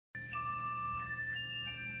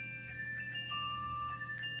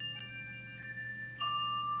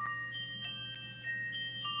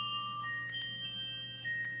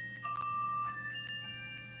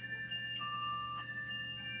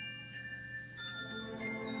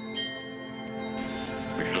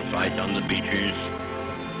shall fight on the beaches.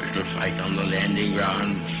 We shall fight on the landing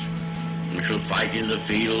grounds. We shall fight in the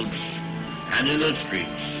fields and in the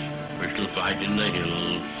streets. We shall fight in the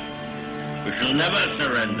hills. We shall never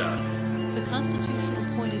surrender. The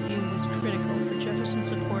constitutional point of view was critical for Jefferson's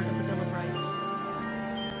support of the Bill of Rights.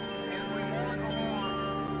 As we mourn the loss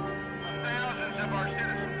of thousands of our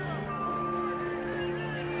citizens,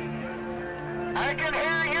 I can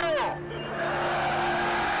hear you!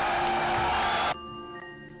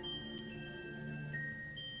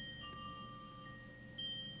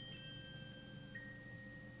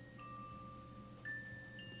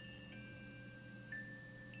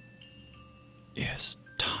 Is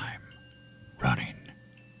time running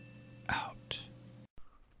out?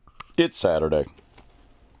 It's Saturday.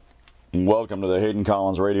 Welcome to the Hayden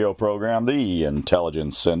Collins Radio Program, the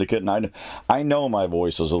Intelligence Syndicate. And I know my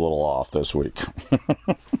voice is a little off this week.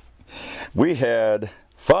 We had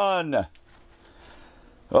fun.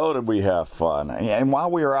 Oh, did we have fun. And while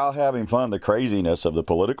we were out having fun, the craziness of the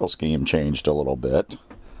political scheme changed a little bit.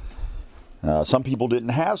 Some people didn't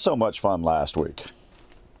have so much fun last week.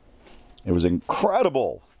 It was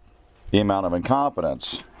incredible, the amount of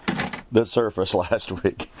incompetence that surfaced last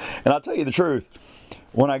week. And I'll tell you the truth,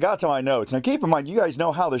 when I got to my notes, now keep in mind, you guys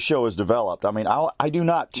know how the show is developed. I mean, I do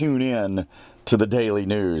not tune in to the daily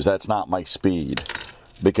news. That's not my speed,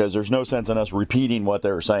 because there's no sense in us repeating what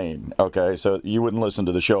they're saying, okay? So you wouldn't listen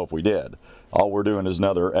to the show if we did. All we're doing is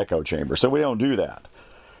another echo chamber. So we don't do that.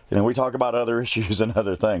 You know, we talk about other issues and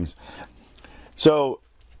other things. So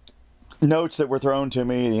notes that were thrown to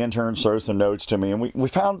me, the interns throw some notes to me, and we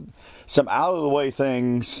found some out-of-the-way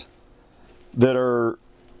things that are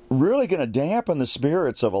really going to dampen the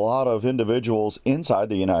spirits of a lot of individuals inside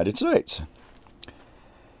the United States.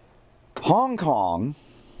 Hong Kong,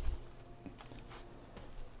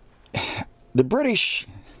 the British,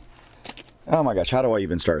 oh my gosh, how do I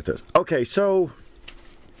even start this? Okay, so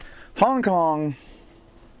Hong Kong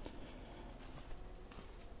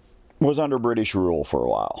was under British rule for a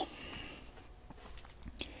while.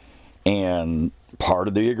 And part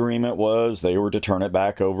of the agreement was they were to turn it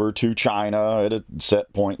back over to China at a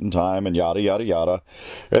set point in time and yada, yada, yada.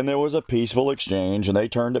 And there was a peaceful exchange and they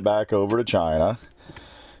turned it back over to China.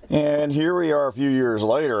 And here we are a few years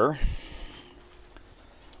later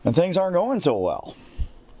and things aren't going so well.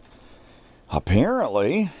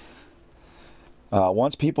 Apparently,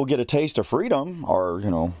 once people get a taste of freedom, or, you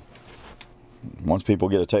know, once people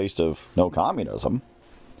get a taste of no communism,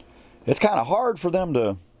 it's kind of hard for them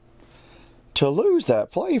to lose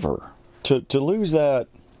that flavor, to lose that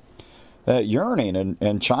yearning.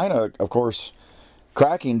 And China, of course,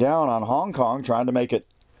 cracking down on Hong Kong, trying to make it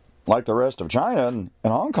like the rest of China, and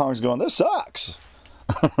Hong Kong's going, this sucks.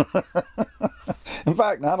 In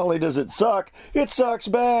fact, not only does it sucks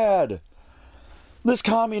bad. This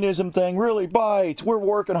communism thing really bites. We're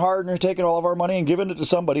working hard and you're taking all of our money and giving it to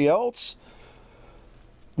somebody else.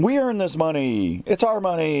 We earn this money. It's our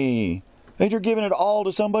money. And you're giving it all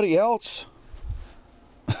to somebody else.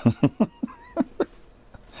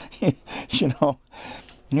 you know,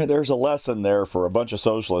 there's a lesson there for a bunch of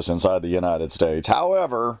socialists inside the United States.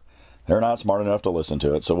 However, they're not smart enough to listen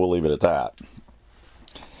to it, so we'll leave it at that.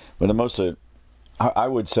 But I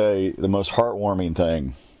would say the most heartwarming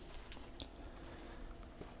thing,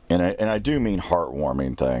 and I do mean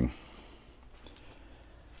heartwarming thing,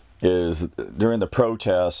 is during the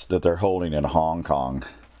protests that they're holding in Hong Kong,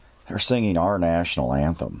 they're singing our national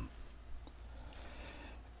anthem.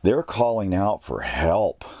 They're calling out for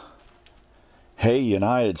help. Hey,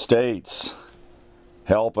 United States,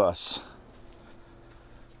 help us.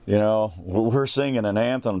 You know, we're singing an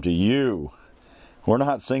anthem to you. We're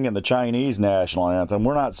not singing the Chinese national anthem.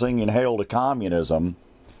 We're not singing Hail to Communism.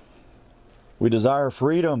 We desire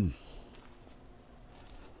freedom.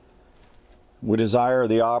 We desire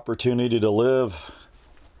the opportunity to live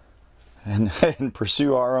and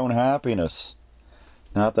pursue our own happiness,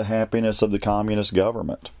 not the happiness of the communist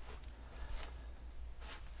government.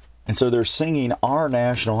 And so they're singing our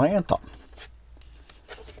national anthem.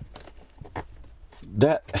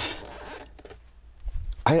 That,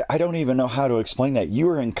 I don't even know how to explain that. You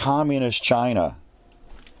are in communist China,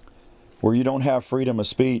 where you don't have freedom of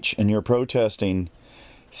speech, and you're protesting,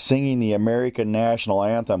 singing the American national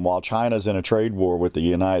anthem while China's in a trade war with the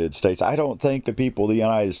United States. I don't think the people of the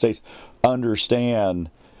United States understand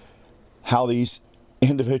how these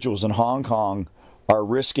individuals in Hong Kong are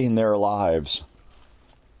risking their lives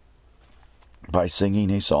by singing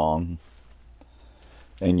a song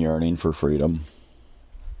and yearning for freedom.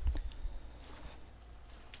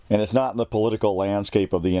 And it's not in the political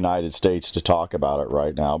landscape of the United States to talk about it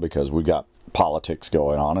right now, because we've got politics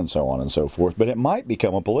going on and so on and so forth, but it might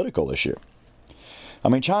become a political issue. I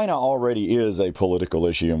mean, China already is a political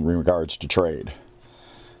issue in regards to trade.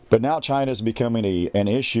 But now China's becoming an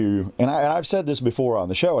issue, and I've said this before on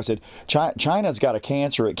the show. I said, China's got a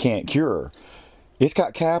cancer it can't cure. It's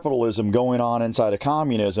got capitalism going on inside of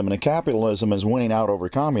communism, and capitalism is winning out over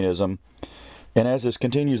communism. And as this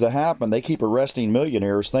continues to happen, they keep arresting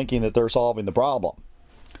millionaires thinking that they're solving the problem.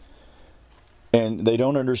 And they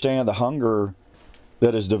don't understand the hunger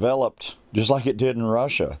that is developed, just like it did in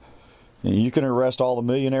Russia. You can arrest all the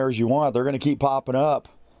millionaires you want. They're going to keep popping up.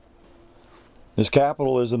 This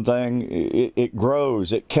capitalism thing, it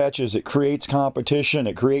grows, it catches, it creates competition,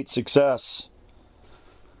 it creates success.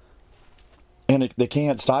 And they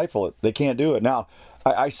can't stifle it. They can't do it. Now,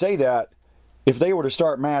 I say that if they were to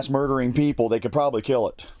start mass murdering people, they could probably kill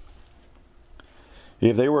it.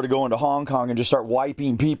 If they were to go into Hong Kong and just start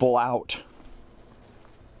wiping people out,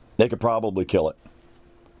 they could probably kill it.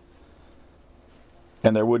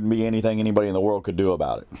 And there wouldn't be anything anybody in the world could do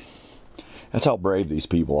about it. That's how brave these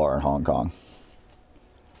people are in Hong Kong.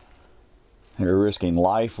 They're risking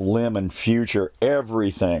life, limb, and future,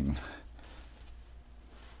 everything.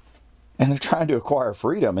 And they're trying to acquire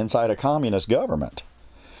freedom inside a communist government.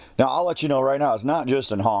 Now, I'll let you know right now, it's not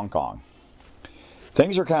just in Hong Kong.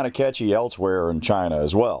 Things are kind of catchy elsewhere in China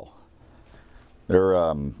as well.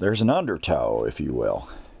 There's an undertow, if you will.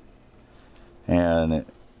 And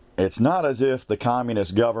it's not as if the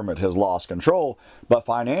communist government has lost control, but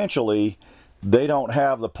financially, they don't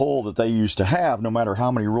have the pull that they used to have, no matter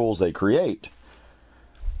how many rules they create.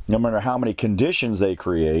 No matter how many conditions they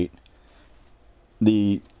create,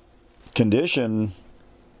 the condition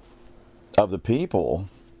of the people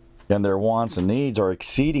and their wants and needs are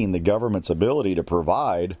exceeding the government's ability to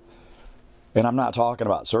provide. And I'm not talking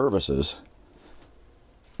about services.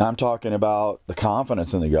 I'm talking about the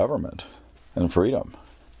confidence in the government and freedom.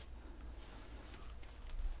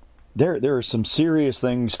 There are some serious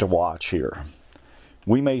things to watch here.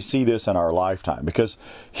 We may see this in our lifetime, because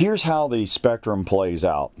here's how the spectrum plays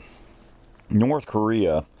out. North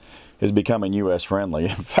Korea is becoming U.S. friendly.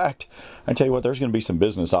 In fact, I tell you what, there's going to be some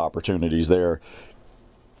business opportunities there.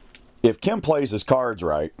 If Kim plays his cards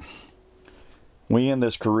right, we end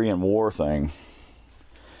this Korean War thing,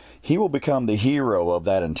 he will become the hero of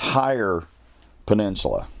that entire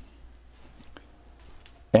peninsula.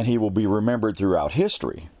 And he will be remembered throughout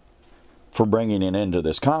history for bringing an end to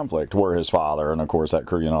this conflict, where his father, and of course that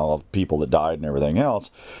Korean, all the people that died and everything else,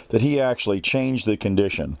 that he actually changed the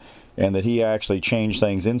condition, and that he actually changed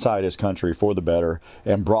things inside his country for the better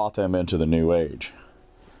and brought them into the new age.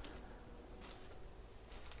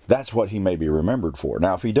 That's what he may be remembered for.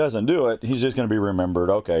 Now, if he doesn't do it, he's just going to be remembered,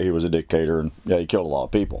 okay, he was a dictator and yeah, he killed a lot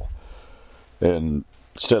of people. And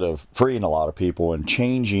instead of freeing a lot of people and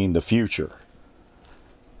changing the future.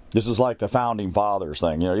 This is like the founding fathers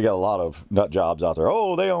thing. You know, you got a lot of nut jobs out there.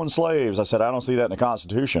 Oh, they own slaves. I said, I don't see that in the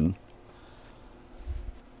Constitution.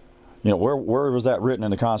 You know, where was that written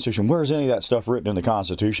in the Constitution? Where is any of that stuff written in the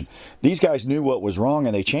Constitution? These guys knew what was wrong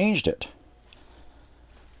and they changed it.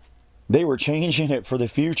 They were changing it for the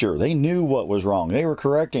future. They knew what was wrong. They were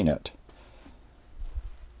correcting it.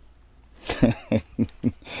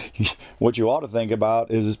 What you ought to think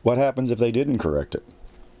about is what happens if they didn't correct it.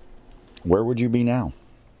 Where would you be now?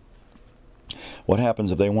 What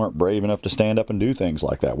happens if they weren't brave enough to stand up and do things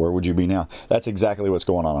like that? Where would you be now? That's exactly what's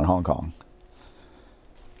going on in Hong Kong.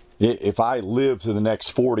 If I live to the next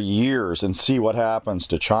 40 years and see what happens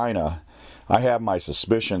to China, I have my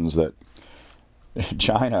suspicions that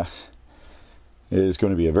China is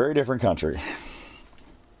going to be a very different country.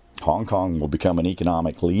 Hong Kong will become an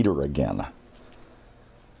economic leader again.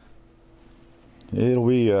 It'll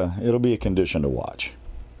be a condition to watch.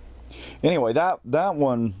 Anyway, that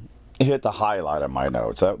one hit the highlight of my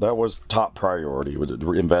notes. That was top priority,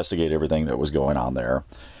 to investigate everything that was going on there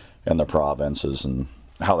in the provinces and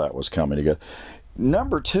how that was coming together.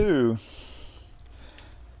 Number two,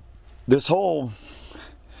 this whole...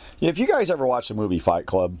 If you guys ever watched the movie Fight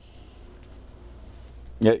Club,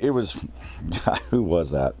 yeah, it was... Who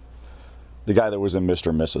was that? The guy that was in Mr.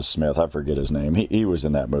 and Mrs. Smith. I forget his name. He was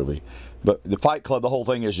in that movie. But the Fight Club, the whole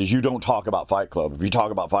thing is you don't talk about Fight Club. If you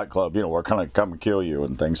talk about Fight Club, you know, we're going to come and kill you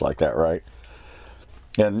and things like that, right?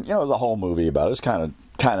 And, you know, there's a whole movie about it. It's kind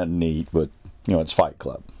of neat, but, you know, it's Fight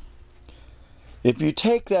Club. If you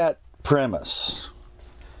take that premise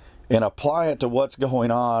and apply it to what's going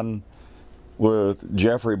on with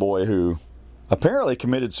Jeffrey Boy, who apparently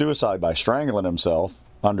committed suicide by strangling himself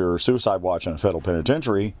under suicide watch in a federal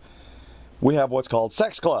penitentiary, we have what's called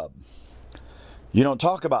Sex Club. You don't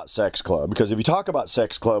talk about Sex Club, because if you talk about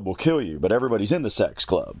Sex Club, we'll kill you, but everybody's in the Sex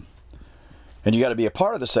Club. And you got to be a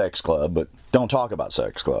part of the sex club, but don't talk about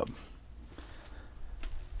sex club.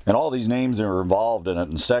 And all these names that are involved in it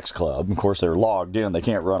in sex club, of course they're logged in, they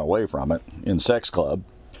can't run away from it in sex club.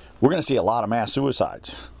 We're going to see a lot of mass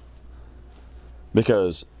suicides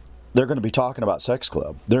because they're going to be talking about sex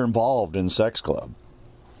club. They're involved in sex club.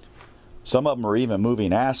 Some of them are even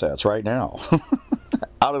moving assets right now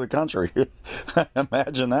out of the country.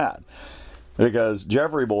 Imagine that. Because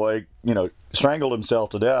Jeffrey Boy, strangled himself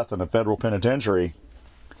to death in a federal penitentiary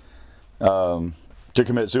to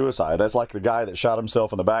commit suicide. That's like the guy that shot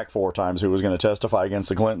himself in the back 4 times who was going to testify against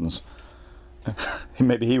the Clintons.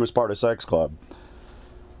 Maybe he was part of sex club.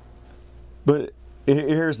 But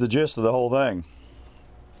here's the gist of the whole thing.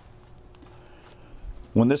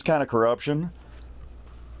 When this kind of corruption,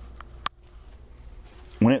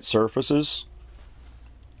 when it surfaces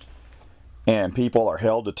and people are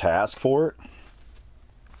held to task for it,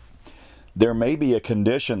 there may be a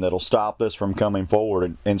condition that'll stop this from coming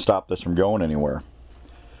forward and stop this from going anywhere.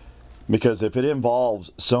 Because if it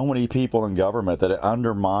involves so many people in government that it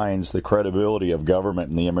undermines the credibility of government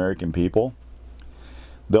and the American people,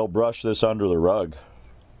 they'll brush this under the rug.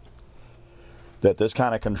 That this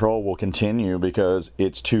kind of control will continue because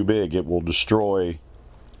it's too big. It will destroy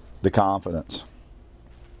the confidence.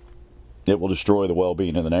 It will destroy the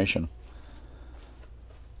well-being of the nation.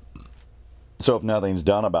 So if nothing's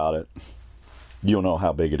done about it, you'll know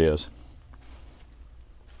how big it is.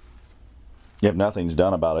 If nothing's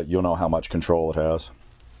done about it, you'll know how much control it has.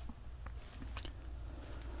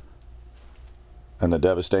 And the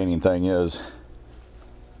devastating thing is,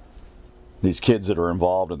 these kids that are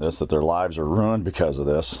involved in this, that their lives are ruined because of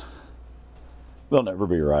this, they'll never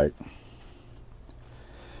be right.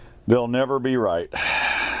 They'll never be right.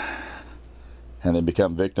 And they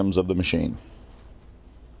become victims of the machine.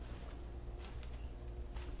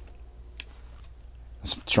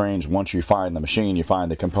 It's strange, once you find the machine, you find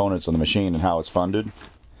the components of the machine and how it's funded.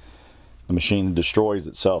 The machine destroys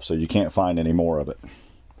itself, so you can't find any more of it.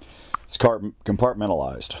 It's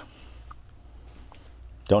compartmentalized.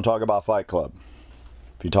 Don't talk about Fight Club.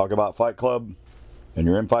 If you talk about Fight Club and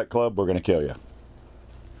you're in Fight Club, we're going to kill you.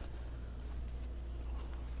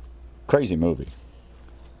 Crazy movie.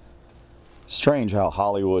 Strange how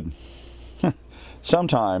Hollywood,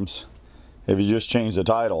 sometimes, if you just change the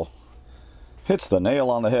title, hits the nail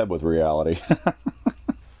on the head with reality.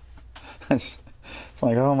 It's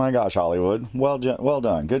like, oh my gosh, Hollywood. Well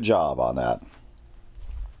done. Good job on that.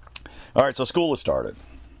 All right, so school has started.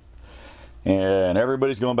 And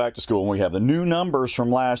everybody's going back to school. And we have the new numbers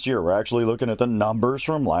from last year. We're actually looking at the numbers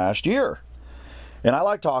from last year. And I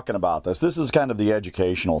like talking about this. This is kind of the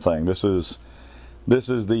educational thing. This is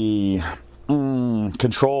the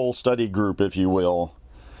control study group, if you will,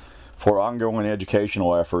 for ongoing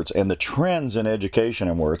educational efforts and the trends in education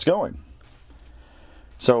and where it's going.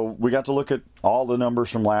 So we got to look at all the numbers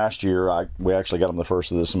from last year. We actually got them the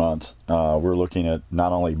first of this month. We're looking at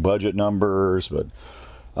not only budget numbers, but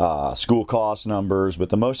school cost numbers. But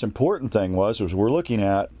the most important thing was we're looking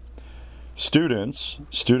at students,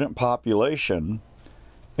 student population,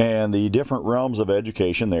 and the different realms of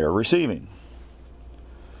education they are receiving.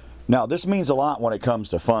 Now, this means a lot when it comes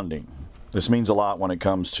to funding. This means a lot when it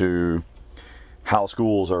comes to how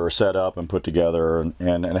schools are set up and put together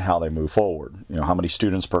and how they move forward. You know, how many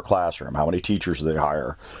students per classroom, how many teachers they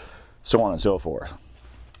hire, so on and so forth.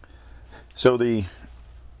 So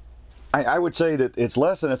I would say that it's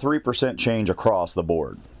less than a 3% change across the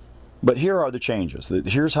board. But here are the changes.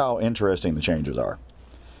 Here's how interesting the changes are.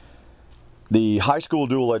 The high school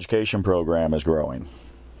dual education program is growing.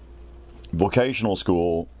 Vocational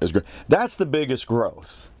school is growing. That's the biggest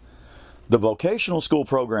growth. The vocational school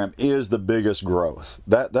program is the biggest growth.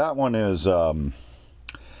 That one is,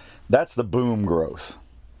 that's the boom growth.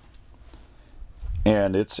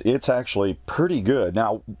 And it's actually pretty good.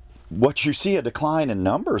 Now, what you see a decline in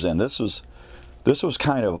numbers in, this was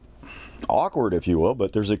kind of awkward, if you will,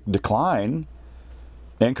 but there's a decline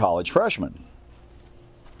in college freshmen.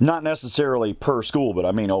 Not necessarily per school, but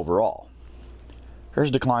I mean overall. There's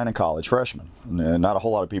a decline in college freshmen. And not a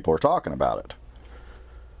whole lot of people are talking about it.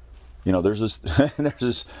 You know, there's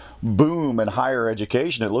this boom in higher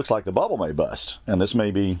education. It looks like the bubble may bust. And this may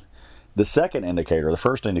be the second indicator. The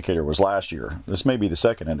first indicator was last year. This may be the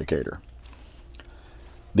second indicator.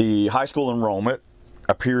 The high school enrollment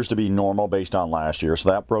appears to be normal based on last year, so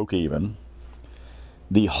that broke even.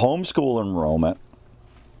 The homeschool enrollment,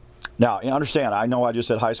 now understand, I know I just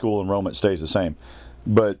said high school enrollment stays the same,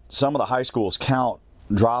 but some of the high schools count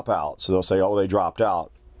dropouts. So they'll say, oh, they dropped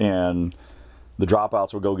out, and the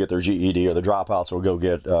dropouts will go get their GED, or the dropouts will go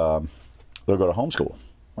get, they'll go to homeschool,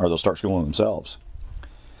 or they'll start schooling themselves.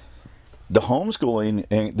 the homeschooling,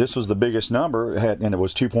 and this was the biggest number, and it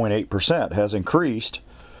was 2.8%, has increased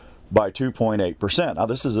by 2.8%. Now,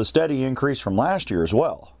 this is a steady increase from last year as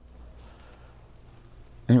well.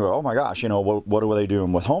 And you go, oh my gosh, what are they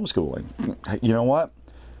doing with homeschooling? You know what?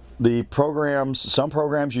 The programs, some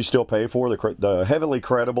programs you still pay for, the heavily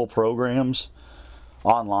credible programs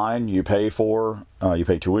online you pay for, you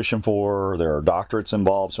pay tuition for, there are doctorates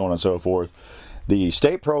involved, so on and so forth. The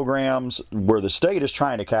state programs, where the state is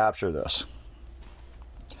trying to capture this,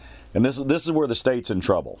 and this is where the state's in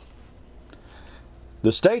trouble.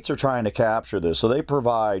 The states are trying to capture this, so they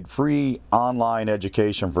provide free online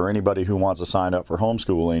education for anybody who wants to sign up for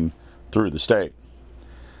homeschooling through the state.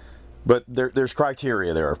 But there's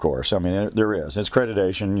criteria there, of course. I mean, there is. It's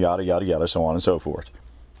accreditation, yada, yada, yada, so on and so forth.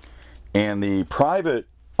 And the private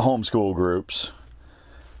homeschool groups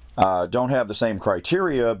don't have the same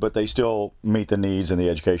criteria, but they still meet the needs in the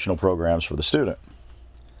educational programs for the student.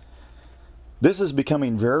 This is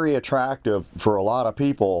becoming very attractive for a lot of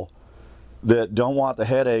people that don't want the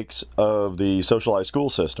headaches of the socialized school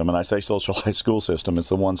system. And I say socialized school system, it's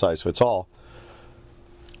the one size fits all.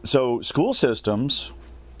 So school systems,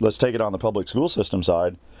 let's take it on the public school system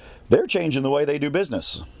side, they're changing the way they do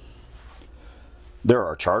business. There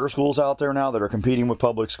are charter schools out there now that are competing with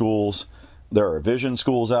public schools. There are vision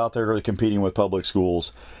schools out there that are competing with public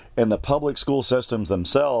schools. And the public school systems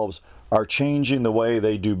themselves are changing the way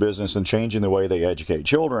they do business and changing the way they educate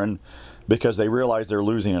children, because they realize they're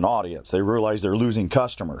losing an audience. They realize they're losing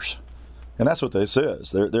customers. And that's what this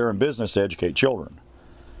is. They're in business to educate children.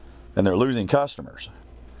 And they're losing customers.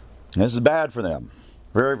 And this is bad for them.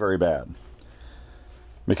 Very, very bad.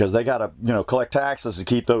 Because they got to, collect taxes to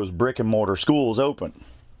keep those brick and mortar schools open.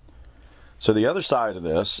 So the other side of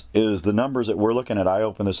this is the numbers that we're looking at. I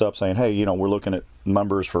open this up saying, hey, we're looking at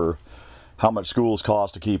numbers for how much schools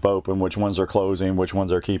cost to keep open, which ones are closing, which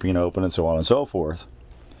ones are keeping open, and so on and so forth.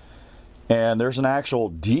 And there's an actual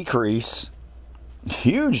decrease,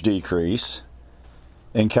 huge decrease,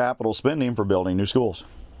 in capital spending for building new schools.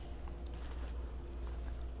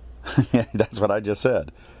 That's what I just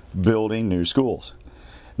said. Building new schools.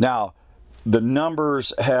 Now, the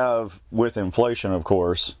numbers have, with inflation, of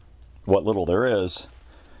course, what little there is,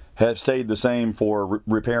 have stayed the same for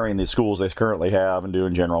repairing the schools they currently have and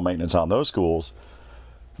doing general maintenance on those schools.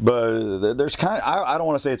 But there's I don't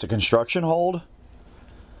want to say it's a construction hold,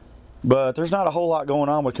 but there's not a whole lot going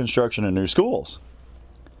on with construction in new schools.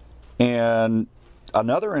 And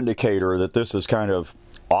another indicator that this is kind of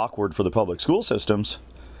awkward for the public school systems,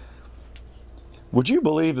 would you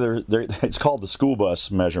believe it's called the school bus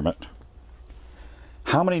measurement?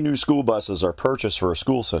 How many new school buses are purchased for a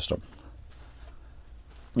school system?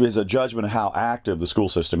 Is a judgment of how active the school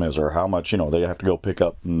system is, or how much, they have to go pick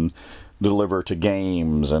up and deliver to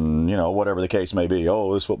games and, whatever the case may be.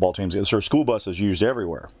 Oh, this football team's, so school buses used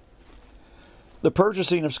everywhere. The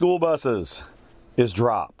purchasing of school buses is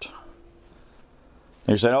dropped. And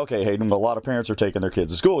you're saying, okay, Hayden, a lot of parents are taking their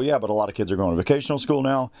kids to school. Yeah, but a lot of kids are going to vocational school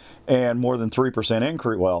now, and more than 3%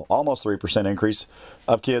 increase, well, almost 3% increase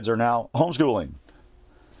of kids are now homeschooling.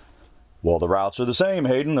 Well, the routes are the same,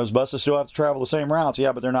 Hayden. Those buses still have to travel the same routes.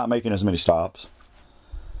 Yeah, but they're not making as many stops.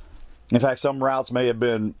 In fact, some routes may have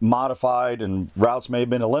been modified and routes may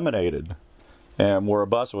have been eliminated. And where a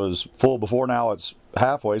bus was full before, now it's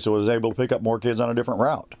halfway, so it was able to pick up more kids on a different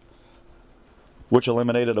route, which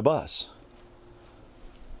eliminated a bus.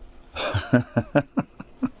 All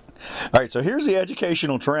right, so here's the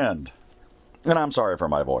educational trend. And I'm sorry for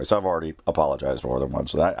my voice. I've already apologized more than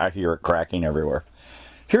once. I hear it cracking everywhere.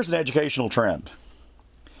 Here's an educational trend.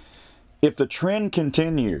 If the trend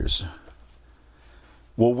continues,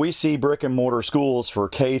 will we see brick and mortar schools for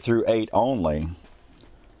K through 8 only?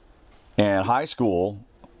 And high school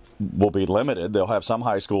will be limited. They'll have some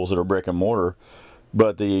high schools that are brick and mortar.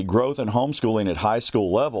 But the growth in homeschooling at high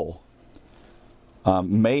school level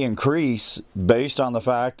may increase based on the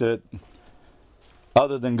fact that,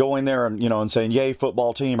 other than going there and and saying yay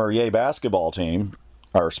football team or yay basketball team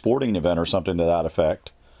or sporting event or something to that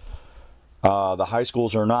effect, the high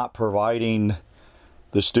schools are not providing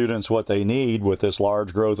the students what they need with this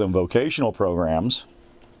large growth in vocational programs.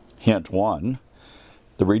 Hint 1.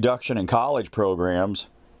 The reduction in college programs.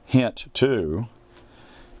 Hint 2.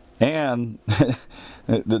 And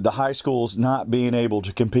the high schools not being able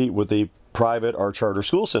to compete with the private or charter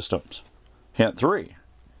school systems. Hint 3.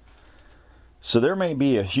 So there may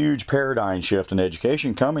be a huge paradigm shift in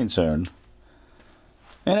education coming soon.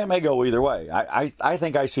 And it may go either way. I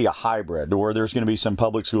think I see a hybrid where there's going to be some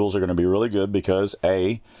public schools that are going to be really good because,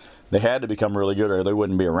 A, they had to become really good or they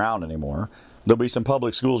wouldn't be around anymore. There'll be some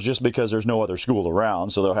public schools just because there's no other school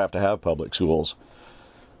around, so they'll have to have public schools.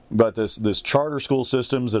 But this charter school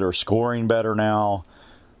systems that are scoring better now,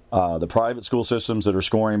 the private school systems that are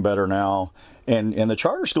scoring better now, and the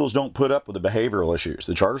charter schools don't put up with the behavioral issues.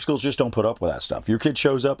 The charter schools just don't put up with that stuff. Your kid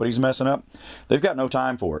shows up and he's messing up, they've got no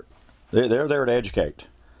time for it. They're there to educate.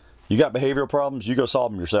 You got behavioral problems, you go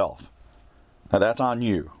solve them yourself. Now that's on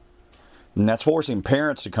you. And that's forcing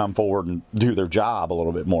parents to come forward and do their job a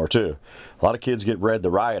little bit more too. A lot of kids get read the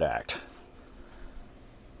riot act.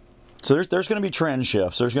 So there's going to be trend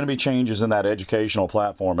shifts. There's going to be changes in that educational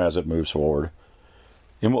platform as it moves forward.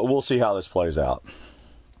 And we'll see how this plays out.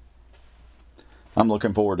 I'm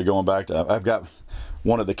looking forward to going back to... I've got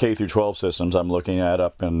one of the K through 12 systems I'm looking at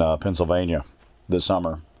up in Pennsylvania this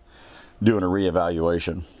summer, doing a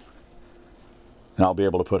reevaluation. And I'll be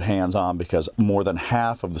able to put hands on because more than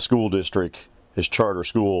half of the school district is charter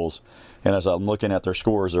schools. And as I'm looking at their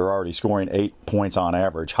scores, they're already scoring 8 points on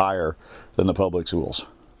average higher than the public schools.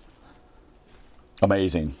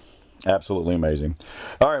 Amazing. Absolutely amazing.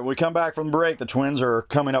 All right, when we come back from the break, the Twins are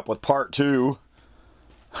coming up with part 2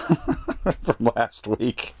 from last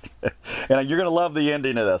week. And you're going to love the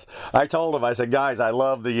ending of this. I told them, I said, guys, I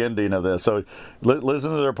love the ending of this. So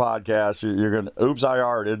listen to their podcast. You're going to, oops, I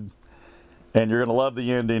arted. And you're going to love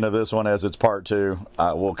the ending of this one as it's part 2.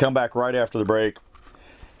 We'll come back right after the break.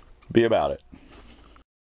 Be about it.